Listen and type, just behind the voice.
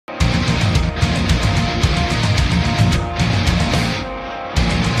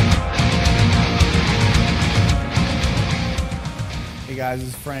guys,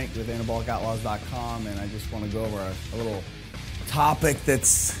 this is Frank with AnaboliCoutlaws.com, and I just want to go over a little topic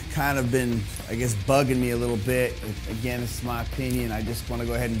that's kind of been, I guess, bugging me a little bit. Again, this is my opinion. I just want to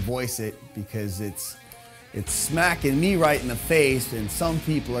go ahead and voice it because it's smacking me right in the face, and some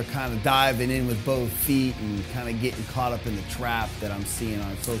people are kind of diving in with both feet and kind of getting caught up in the trap that I'm seeing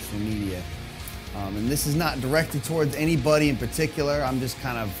on social media. And this is not directed towards anybody in particular. I'm just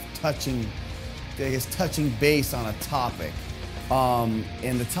kind of touching base on a topic.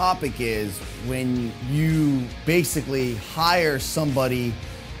 And the topic is when you basically hire somebody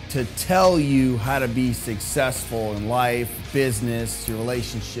to tell you how to be successful in life, business, your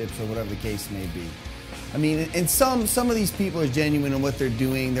relationships, or whatever the case may be. I mean, and some of these people are genuine in what they're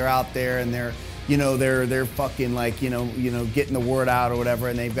doing. They're out there and they're fucking like, getting the word out or whatever,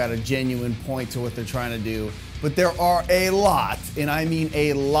 and they've got a genuine point to what they're trying to do. But there are a lot, and I mean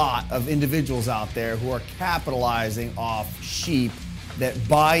a lot, of individuals out there who are capitalizing off sheep that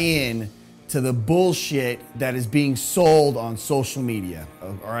buy in to the bullshit that is being sold on social media,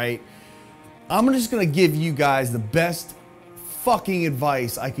 all right? I'm just gonna give you guys the best fucking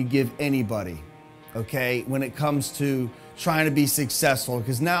advice I could give anybody, okay, when it comes to trying to be successful,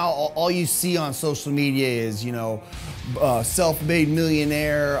 because now all you see on social media is, self-made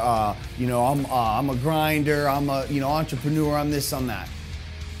millionaire, I'm a grinder, I'm a, entrepreneur, I'm this, I'm that.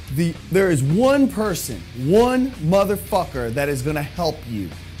 There is one person, one motherfucker that is gonna help you.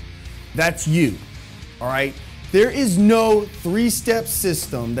 That's you, all right? There is no three-step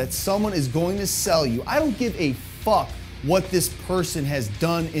system that someone is going to sell you. I don't give a fuck what this person has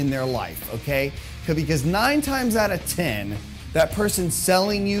done in their life, okay? Because 9 times out of 10, that person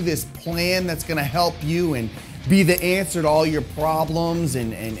selling you this plan that's gonna help you and be the answer to all your problems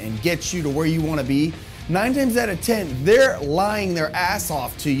and get you to where you wanna be, 9 times out of 10, they're lying their ass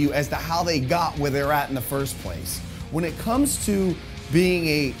off to you as to how they got where they're at in the first place. When it comes to being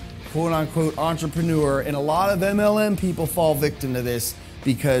a quote-unquote entrepreneur, and a lot of MLM people fall victim to this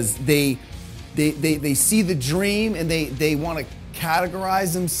because they see the dream and they want to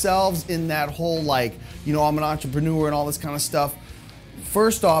categorize themselves in that whole, like, I'm an entrepreneur and all this kind of stuff.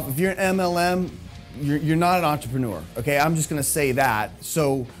 First off, if you're an MLM, you're not an entrepreneur, okay? I'm just gonna say that.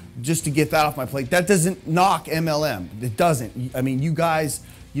 So just to get that off my plate, that doesn't knock MLM. It doesn't. I mean, you guys,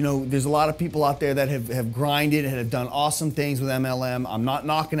 there's a lot of people out there that have grinded and have done awesome things with MLM. I'm not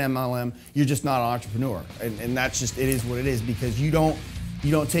knocking MLM. You're just not an entrepreneur. And that's just, it is what it is, because you don't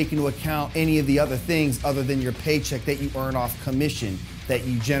take into account any of the other things other than your paycheck that you earn off commission that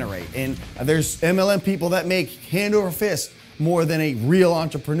you generate. And there's MLM people that make hand over fist more than a real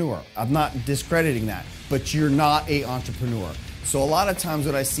entrepreneur. I'm not discrediting that, but you're not an entrepreneur. So a lot of times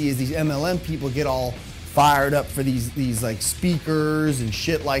what I see is these MLM people get all fired up for these like speakers and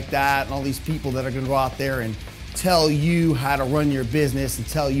shit like that, and all these people that are gonna go out there and tell you how to run your business and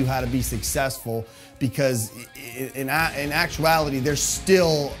tell you how to be successful, because in actuality they're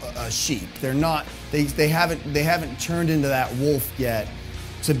still a sheep. They're not, they haven't turned into that wolf yet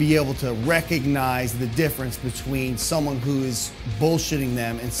to be able to recognize the difference between someone who is bullshitting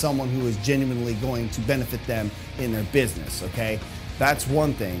them and someone who is genuinely going to benefit them in their business, okay? That's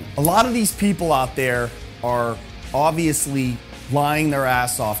one thing. A lot of these people out there are obviously lying their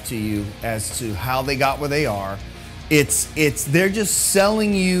ass off to you as to how they got where they are. They're just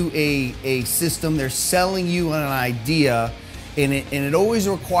selling you a system, they're selling you an idea, and it always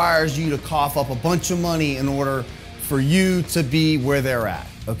requires you to cough up a bunch of money in order for you to be where they're at,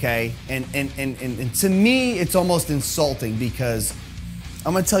 okay? And to me, it's almost insulting, because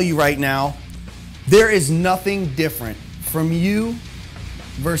I'm gonna tell you right now, there is nothing different from you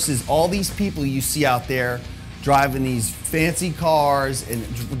versus all these people you see out there driving these fancy cars and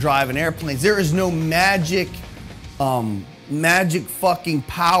driving airplanes. There is no magic fucking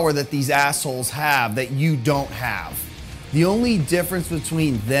power that these assholes have that you don't have. The only difference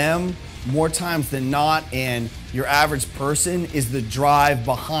between them, more times than not, and your average person is the drive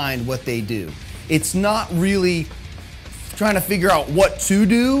behind what they do. It's not really trying to figure out what to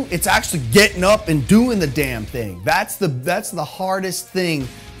do, it's actually getting up and doing the damn thing. That's the hardest thing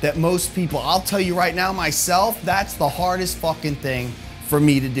that most people, I'll tell you right now myself, that's the hardest fucking thing for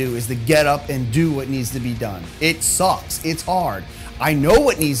me to do, is to get up and do what needs to be done. It sucks, it's hard. I know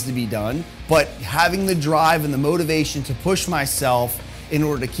what needs to be done, but having the drive and the motivation to push myself in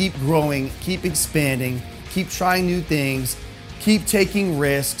order to keep growing, keep expanding, keep trying new things, keep taking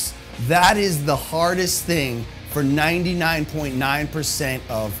risks, that is the hardest thing for 99.9%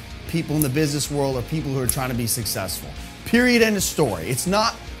 of people in the business world, or people who are trying to be successful. Period, end of story. It's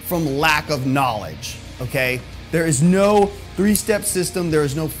not from lack of knowledge, okay? There is no three-step system, there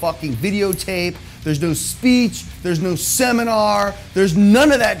is no fucking videotape, there's no speech, there's no seminar, there's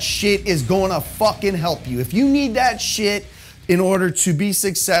none of that shit is gonna fucking help you. If you need that shit in order to be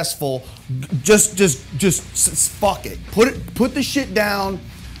successful, just fuck it. Put the shit down.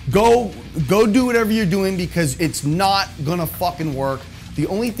 Go do whatever you're doing, because it's not gonna fucking work. The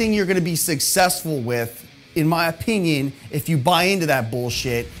only thing you're gonna be successful with, in my opinion, if you buy into that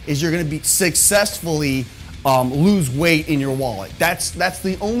bullshit, is you're gonna be successfully lose weight in your wallet. That's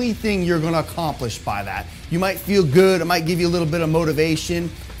the only thing you're gonna accomplish by that. You might feel good, it might give you a little bit of motivation.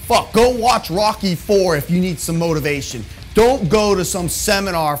 Fuck, go watch Rocky IV if you need some motivation. Don't go to some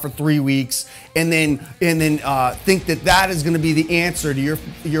seminar for 3 weeks and then think that is going to be the answer to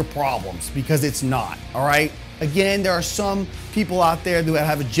your problems, because it's not. All right. Again, there are some people out there who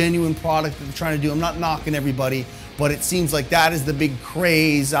have a genuine product that they're trying to do. I'm not knocking everybody, but it seems like that is the big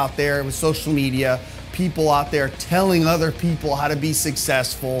craze out there with social media. People out there telling other people how to be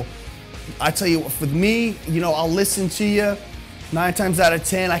successful. I tell you, for me, I'll listen to you. 9 times out of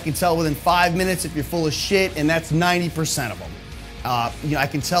 10, I can tell within 5 minutes if you're full of shit, and that's 90% of them. I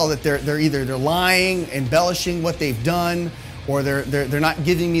can tell that they're either lying, embellishing what they've done, or they're not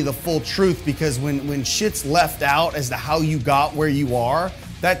giving me the full truth, because when shit's left out as to how you got where you are,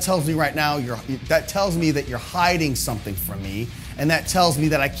 that tells me right now that tells me that you're hiding something from me, and that tells me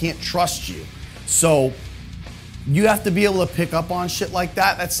that I can't trust you. So you have to be able to pick up on shit like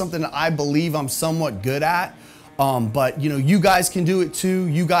that. That's something that I believe I'm somewhat good at. But you guys can do it too.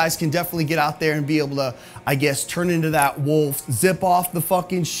 You guys can definitely get out there and be able to, I guess, turn into that wolf, zip off the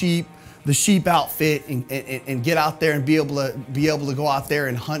fucking sheep, the sheep outfit, and get out there and be able to go out there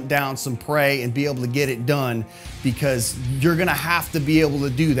and hunt down some prey and be able to get it done, because you're gonna have to be able to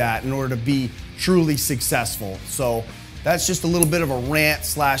do that in order to be truly successful. So that's just a little bit of a rant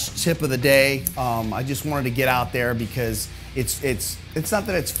 / tip of the day. I just wanted to get out there because it's not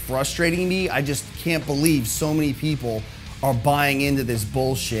that it's frustrating me. I just can't believe so many people are buying into this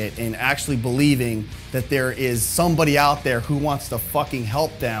bullshit and actually believing that there is somebody out there who wants to fucking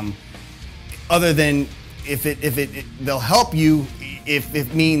help them, other than if they'll help you if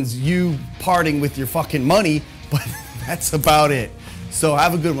it means you parting with your fucking money, but that's about it. So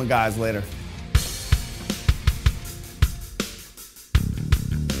have a good one, guys. Later.